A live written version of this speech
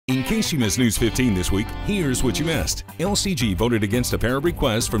case you missed News 15 this week, here's what you missed. LCG voted against a pair of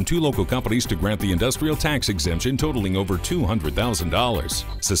requests from two local companies to grant the industrial tax exemption totaling over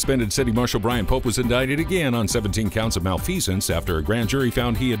 $200,000. Suspended City Marshal Brian Pope was indicted again on 17 counts of malfeasance after a grand jury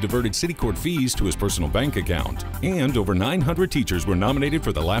found he had diverted city court fees to his personal bank account. And over 900 teachers were nominated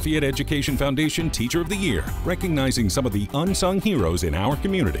for the Lafayette Education Foundation Teacher of the Year, recognizing some of the unsung heroes in our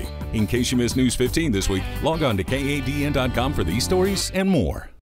community. In case you missed News 15 this week, log on to KADN.com for these stories and more.